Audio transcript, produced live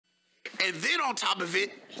And then on top of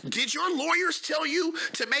it, did your lawyers tell you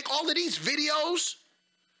to make all of these videos?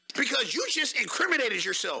 Because you just incriminated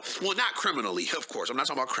yourself. Well, not criminally, of course. I'm not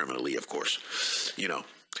talking about criminally, of course. You know.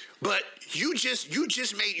 But you just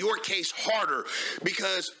made your case harder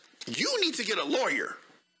because you need to get a lawyer.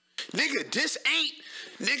 Nigga, this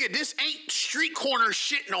ain't street corner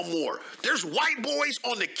shit no more. There's white boys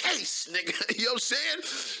on the case, nigga. You know what I'm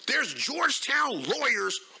saying? There's Georgetown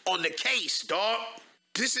lawyers on the case, dog.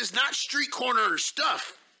 This is not street corner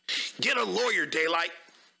stuff. Get a lawyer, Daylyt.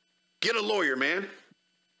 Get a lawyer, man.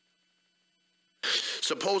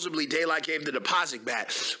 Supposedly, Daylyt gave the deposit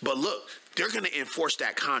back. But look, they're going to enforce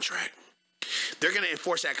that contract. They're going to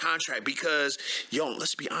enforce that contract because, yo,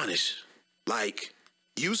 let's be honest. Like,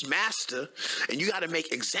 use master, and you got to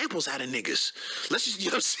make examples out of niggas. Let's just, you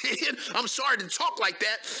know what I'm saying? I'm sorry to talk like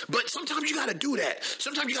that, but sometimes you got to do that.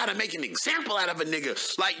 Sometimes you got to make an example out of a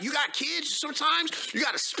nigga. Like, you got kids, sometimes you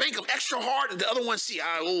got to spank them extra hard, and the other one see,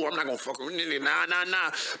 oh, I'm not going to fuck with him.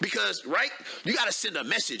 Nah. Because, right, you got to send a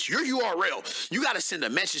message. Your URL, you got to send a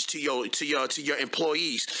message to your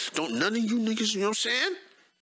employees. Don't none of you niggas, you know what I'm saying?